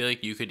that I feel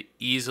like you could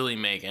easily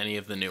make any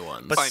of the new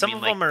ones. But some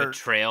of them are...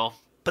 Betrayal.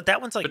 But that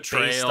one's, like,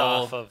 based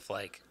off of,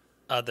 like,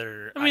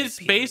 other I mean,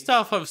 it's based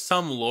off of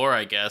some lore,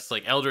 I guess.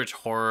 Like, Eldritch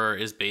Horror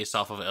is based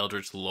off of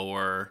Eldritch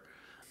lore.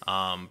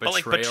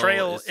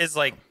 Betrayal is,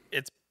 like,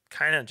 it's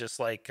kind of just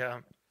like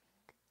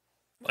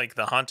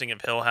The Haunting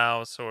of Hill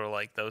House or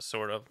like those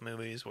sort of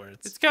movies where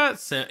it's got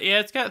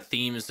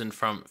themes and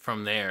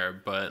from there,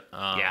 but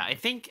I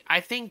think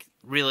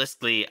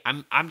realistically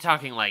I'm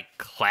talking like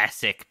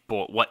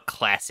what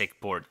classic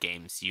board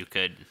games you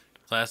could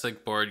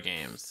classic board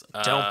games.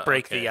 Don't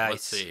break the ice.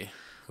 Let's see.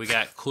 We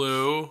got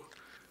Clue,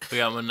 we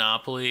got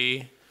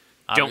Monopoly,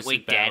 Don't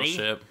Wake Daddy.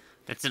 Battleship.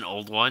 That's an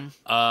old one. You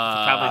could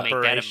probably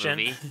Operation.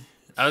 make that a movie.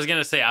 I was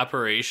gonna say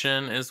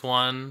Operation is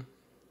one.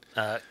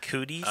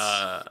 Cooties.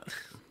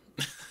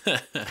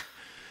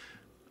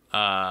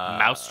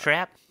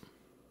 Mousetrap.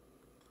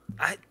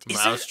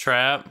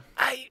 Mousetrap.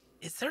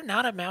 Is there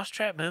not a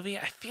Mousetrap movie?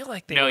 I feel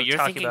like they No, were you're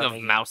talking thinking about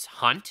of Mouse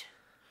Hunt.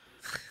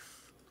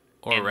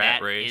 Or and Rat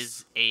that Race.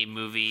 is a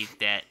movie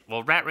that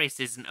Rat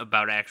Race isn't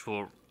about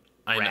actual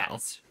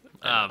rats.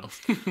 I know.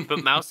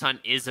 But Mouse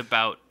Hunt is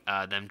about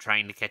them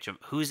trying to catch them.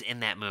 Who's in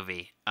that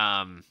movie?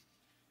 Oh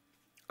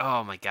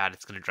my god,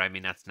 it's gonna drive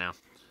me nuts now.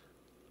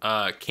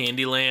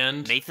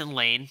 Candyland.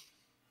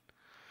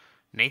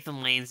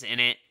 Nathan Lane's in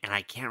it, and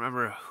I can't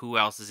remember who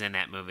else is in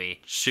that movie.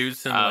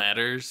 Chutes and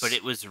Ladders. But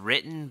it was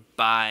written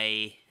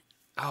by...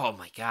 Oh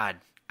my god.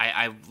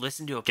 I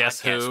listened to a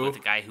Guess podcast who? with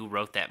the guy who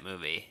wrote that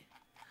movie.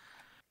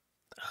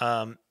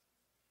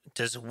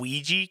 Does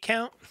Ouija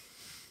count?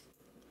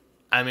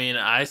 I mean,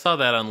 I saw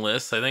that on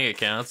lists. I think it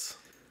counts.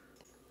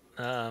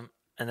 And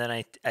then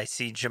I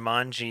see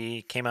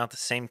Jumanji came out the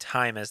same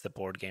time as the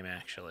board game,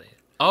 actually.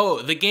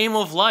 Oh, The Game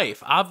of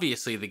Life.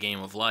 Obviously, The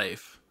Game of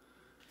Life.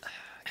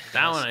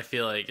 That one I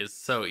feel like is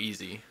so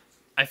easy.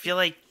 I feel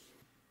like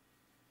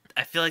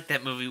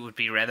that movie would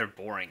be rather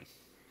boring.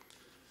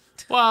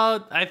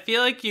 Well, I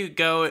feel like you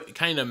go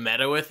kind of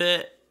meta with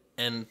it,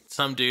 and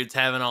some dude's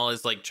having all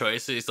his like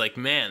choices. He's like,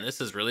 man, this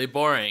is really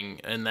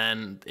boring. And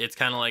then it's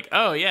kind of like,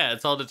 oh yeah,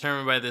 it's all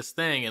determined by this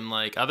thing. And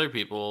like other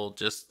people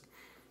just,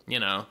 you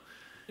know,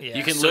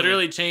 you can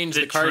literally change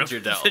the cards you're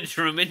dealt. The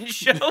Truman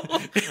Show.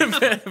 I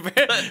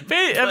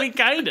mean,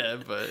 kind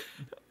of, but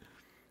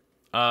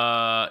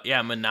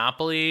yeah,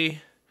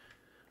 Monopoly.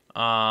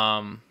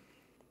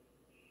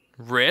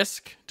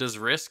 Risk. Does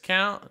Risk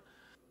count?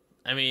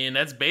 I mean,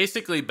 that's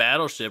basically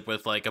Battleship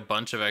with like a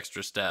bunch of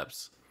extra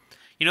steps.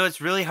 You know,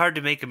 it's really hard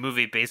to make a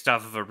movie based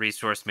off of a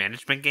resource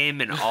management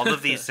game, and all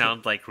of these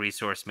sound like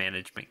resource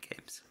management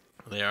games.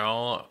 They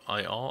all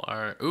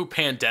are. Ooh,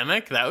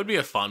 Pandemic. That would be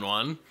a fun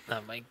one.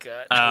 Oh my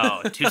god.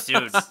 Oh, too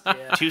soon.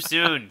 Yeah. Too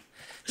soon.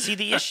 See,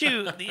 the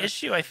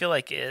issue I feel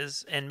like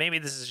is, and maybe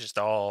this is just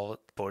all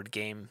board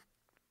game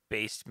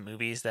based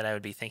movies that I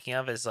would be thinking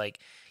of, is like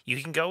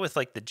you can go with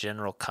like the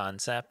general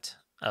concept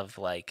of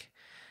like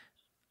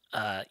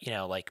you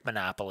know, like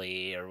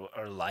Monopoly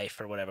or Life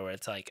or whatever, where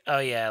it's like, oh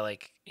yeah,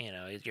 like, you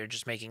know, you're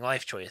just making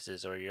life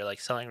choices or you're like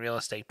selling real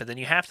estate, but then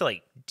you have to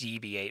like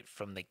deviate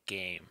from the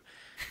game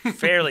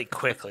fairly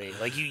quickly.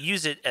 Like you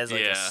use it as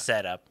like a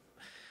setup,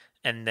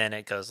 and then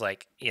it goes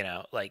like, you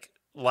know, like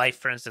Life,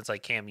 for instance,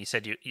 like Cam, you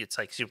said it's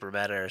like super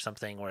meta or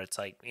something, where it's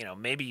like, you know,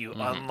 maybe you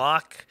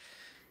unlock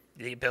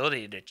the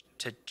ability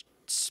to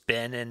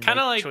spin and kind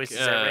of make like choices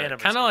at random.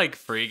 Kind of like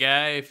Free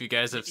Guy, if you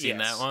guys have seen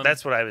that one.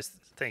 That's what I was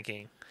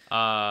thinking.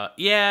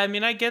 Yeah, I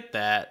mean, I get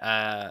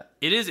that.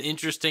 It is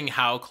interesting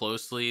how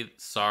closely,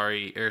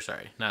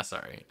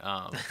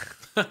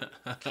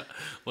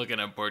 looking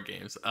at board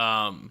games,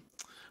 how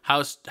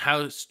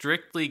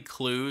strictly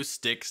Clue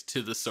sticks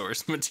to the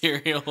source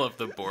material of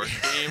the board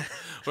game,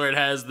 where it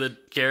has the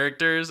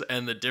characters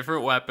and the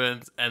different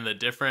weapons and the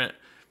different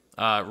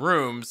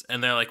rooms,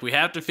 and they're like, we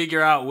have to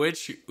figure out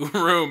which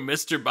room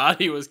Mr.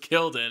 Body was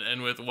killed in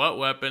and with what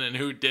weapon and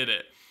who did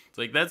it. It's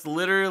like, that's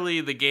literally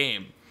the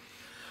game.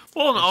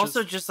 Well, and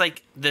also just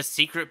like the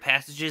secret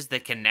passages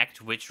that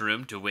connect which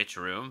room to which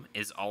room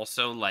is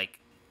also like,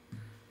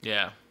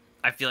 yeah,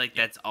 I feel like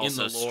that's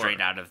also straight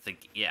out of the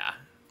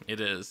It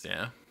is,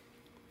 yeah.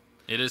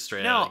 It is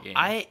straight out of the game.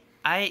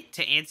 I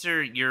to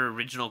answer your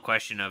original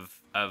question of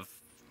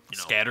you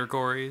know,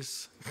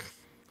 categories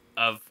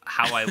of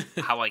how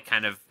I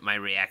kind of my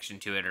reaction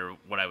to it or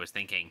what I was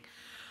thinking,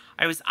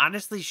 I was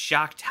honestly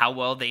shocked how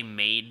well they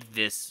made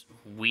this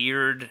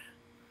weird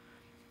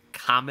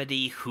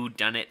comedy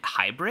whodunit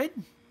hybrid.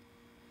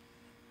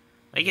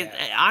 Like,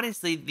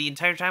 honestly, the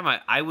entire time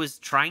I was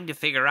trying to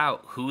figure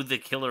out who the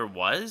killer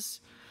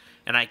was,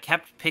 and I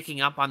kept picking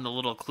up on the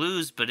little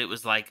clues, but it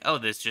was like, oh,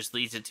 this just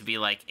leads it to be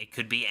like, it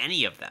could be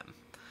any of them.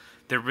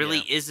 There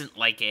really isn't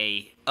like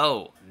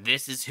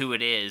this is who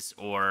it is,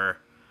 or,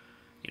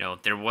 you know,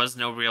 there was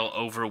no real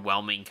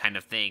overwhelming kind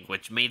of thing,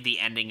 which made the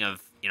ending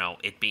of, you know,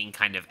 it being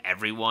kind of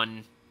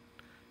everyone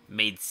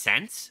made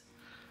sense.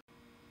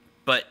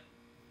 But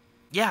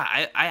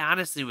yeah, I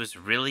honestly was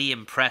really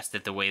impressed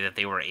at the way that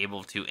they were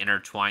able to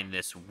intertwine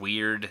this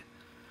weird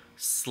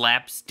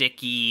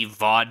slapsticky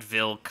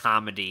vaudeville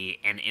comedy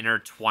and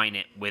intertwine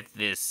it with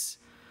this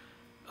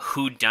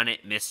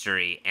whodunit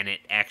mystery, and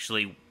it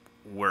actually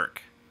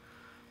work.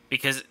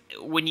 Because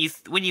when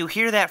you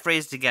hear that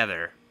phrase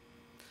together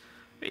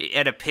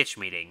at a pitch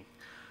meeting,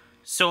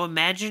 so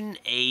imagine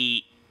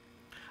a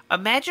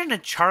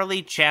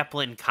Charlie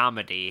Chaplin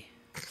comedy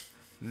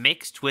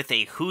mixed with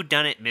a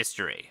whodunit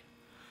mystery.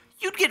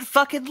 You'd get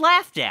fucking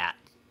laughed at.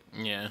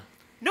 Yeah.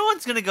 No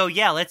one's gonna go,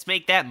 yeah, let's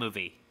make that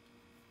movie.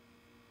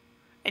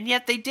 And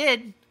yet they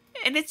did,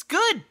 and it's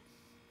good.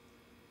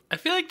 I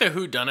feel like the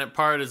whodunit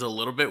part is a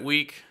little bit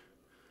weak.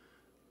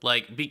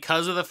 Like,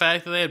 because of the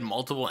fact that they had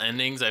multiple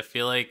endings, I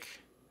feel like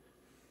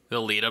the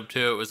lead up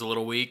to it was a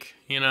little weak,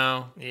 you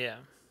know? Yeah.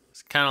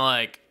 It's kind of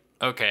like,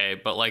 okay,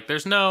 but like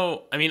there's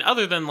no, I mean,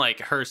 other than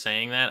like her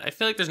saying that, I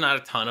feel like there's not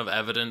a ton of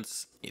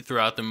evidence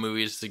throughout the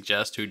movie to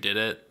suggest who did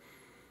it.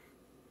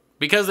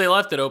 Because they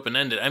left it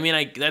open-ended. I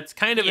mean, that's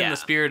kind of in the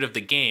spirit of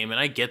the game, and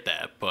I get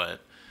that, but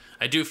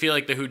I do feel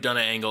like the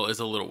whodunit angle is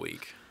a little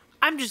weak.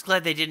 I'm just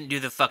glad they didn't do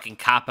the fucking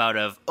cop-out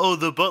of, oh,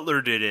 the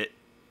butler did it.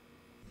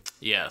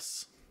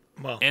 Yes.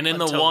 Well, and in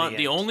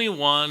the only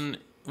one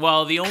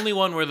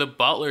where the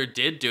butler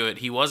did do it,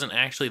 he wasn't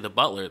actually the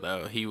butler,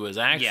 though. He was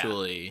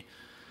actually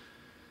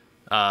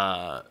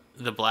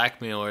the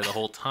blackmailer the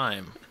whole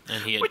time,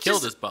 and he had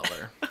killed his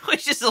butler.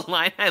 Which is a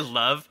line I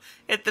love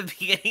at the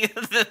beginning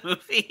of the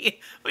movie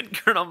when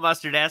Colonel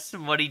Mustard asks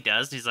him what he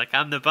does. He's like,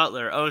 I'm the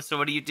butler. Oh, so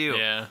what do you do?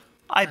 Yeah.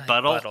 I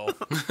buttle.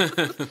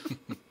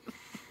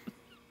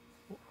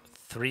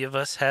 Three of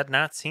us had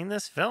not seen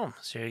this film,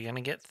 so you're going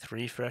to get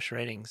 3 fresh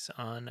ratings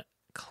on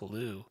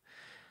Clue.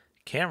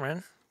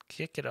 Cameron,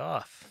 kick it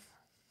off.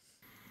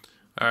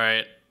 All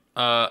right.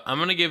 I'm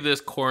going to give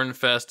this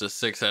Cornfest a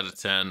 6 out of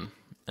 10.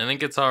 I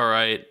think it's all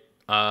right.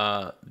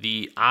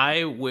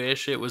 I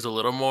wish it was a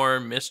little more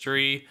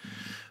mystery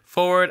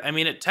forward. I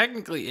mean, it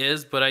technically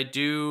is, but I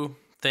do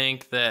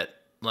think that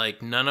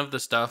like none of the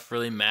stuff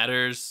really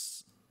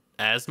matters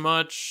as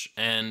much,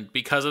 and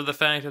because of the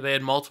fact that they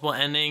had multiple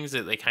endings,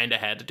 that they kind of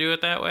had to do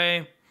it that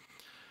way.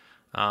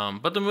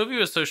 But the movie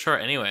was so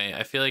short anyway.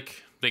 I feel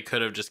like they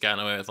could have just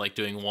gotten away with like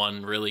doing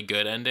one really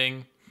good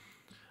ending.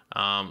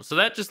 So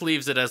that just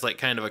leaves it as like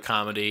kind of a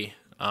comedy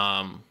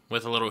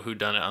with a little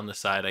whodunit on the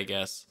side, I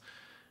guess.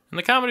 And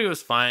the comedy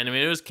was fine. I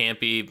mean, it was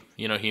campy,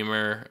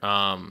 humor.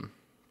 I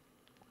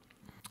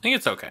think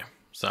it's okay.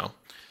 So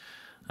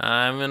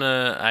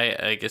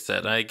like I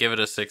said, I give it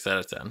a 6 out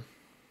of 10.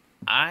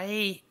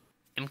 I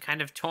am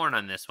kind of torn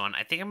on this one.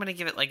 I think I'm going to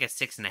give it like a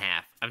 6.5.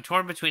 I'm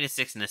torn between a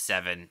 6 and a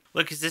 7.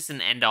 Look, is this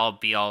an end-all,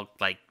 be-all,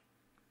 like,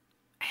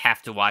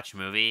 have-to-watch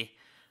movie?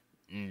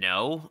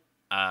 No.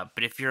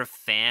 But if you're a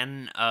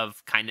fan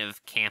of kind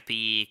of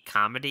campy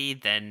comedy,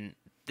 then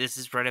this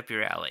is right up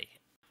your alley.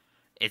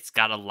 It's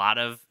got a lot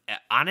of...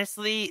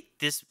 Honestly,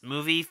 this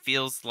movie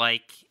feels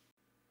like...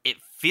 It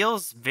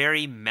feels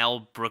very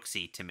Mel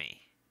Brooksy to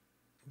me.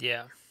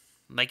 Yeah.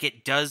 Like,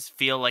 it does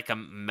feel like a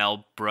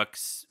Mel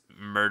Brooks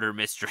murder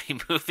mystery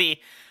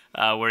movie,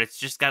 where it's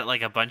just got,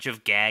 like, a bunch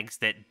of gags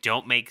that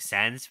don't make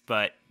sense,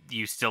 but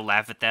you still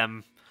laugh at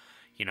them.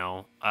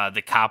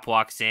 The cop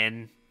walks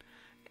in,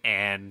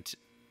 and,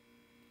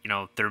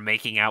 they're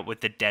making out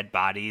with the dead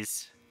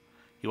bodies.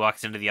 He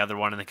walks into the other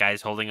one, and the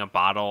guy's holding a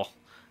bottle.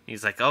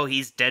 He's like, oh,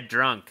 he's dead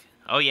drunk.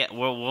 Oh, yeah,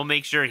 we'll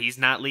make sure he's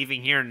not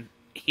leaving here.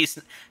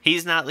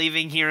 He's not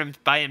leaving here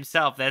by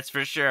himself, that's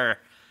for sure.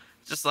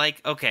 Just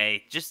like,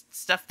 okay, just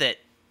stuff that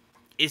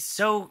is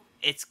so,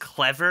 it's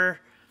clever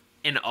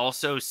and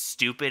also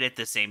stupid at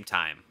the same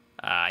time.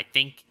 I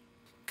think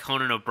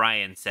Conan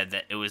O'Brien said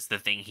that it was the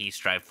thing he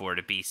strived for,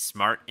 to be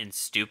smart and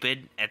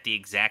stupid at the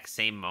exact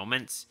same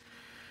moments.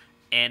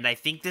 And I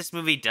think this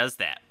movie does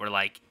that, where,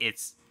 like,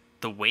 it's,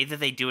 the way that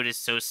they do it is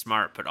so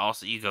smart, but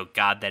also you go,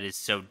 God, that is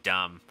so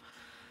dumb.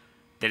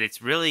 That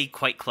it's really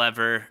quite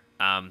clever.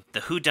 The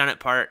whodunit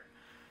part,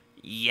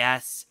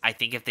 yes, I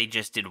think if they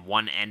just did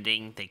one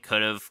ending, they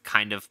could have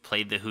kind of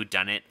played the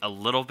whodunit a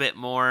little bit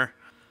more.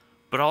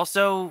 But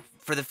also,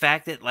 for the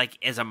fact that, like,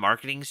 as a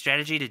marketing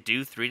strategy to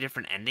do 3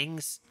 different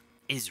endings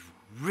is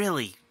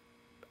really...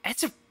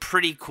 That's a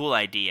pretty cool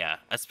idea.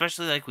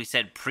 Especially, like we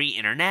said,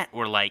 pre-internet,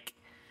 where, like,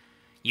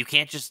 you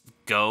can't just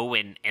go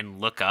and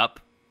look up,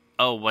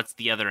 oh, what's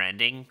the other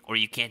ending? Or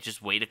you can't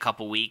just wait a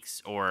couple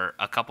weeks or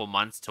a couple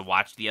months to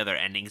watch the other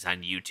endings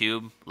on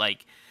YouTube.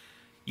 Like...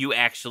 You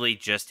actually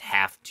just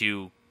have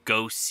to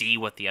go see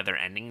what the other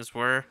endings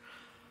were.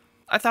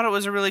 I thought it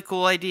was a really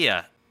cool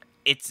idea.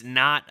 It's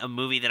not a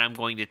movie that I'm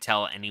going to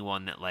tell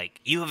anyone that, like,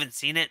 you haven't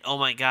seen it? Oh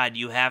my God,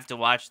 you have to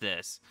watch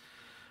this.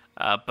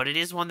 But it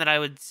is one that I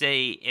would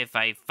say if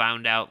I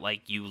found out,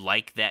 like, you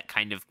like that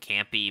kind of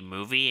campy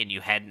movie and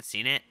you hadn't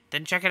seen it,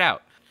 then check it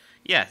out.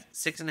 Yeah,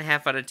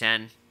 6.5 out of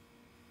 10.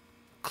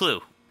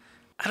 Clue.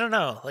 I don't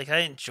know. Like, I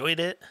enjoyed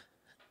it.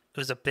 It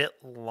was a bit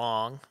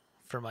long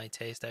for my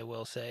taste, I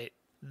will say.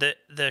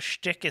 The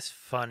shtick is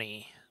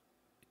funny,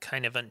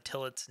 kind of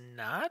until it's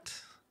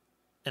not,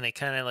 and it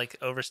kind of like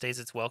overstays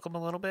its welcome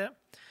a little bit.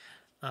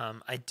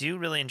 I do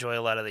really enjoy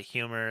a lot of the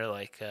humor.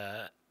 Like,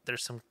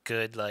 there's some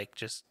good, like,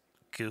 just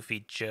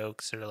goofy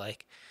jokes, or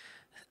like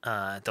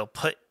they'll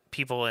put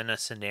people in a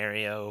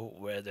scenario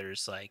where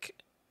there's like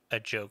a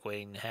joke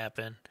waiting to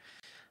happen.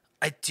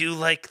 I do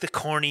like the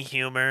corny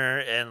humor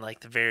and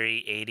like the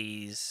very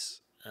 80s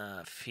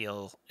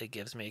feel it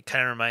gives me. It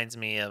kind of reminds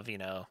me of,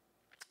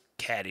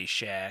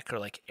 Caddyshack or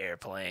like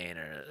Airplane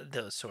or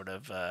those sort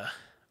of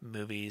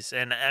movies.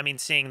 And I mean,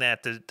 seeing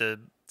that the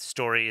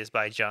story is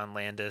by John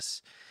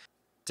Landis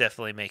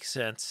definitely makes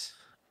sense.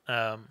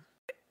 I'm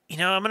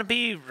gonna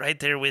be right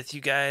there with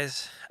you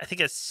guys. I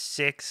think a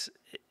 6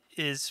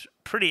 is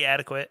pretty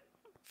adequate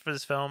for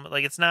this film.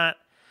 Like, it's not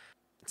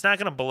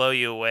gonna blow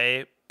you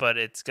away, but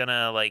it's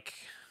gonna, like,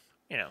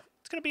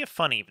 it's gonna be a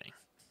fun evening.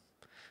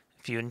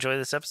 If you enjoy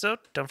this episode,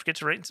 don't forget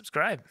to rate and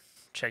subscribe.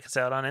 Check us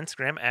out on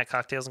Instagram at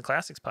Cocktails and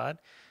Classics Pod.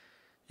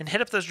 And hit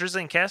up those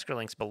Drizzly and Casker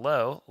links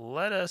below.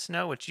 Let us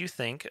know what you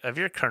think of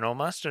your Colonel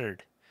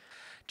Mustard.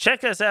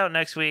 Check us out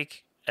next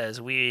week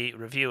as we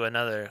review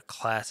another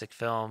classic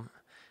film.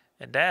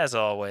 And as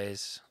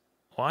always,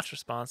 watch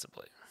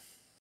responsibly.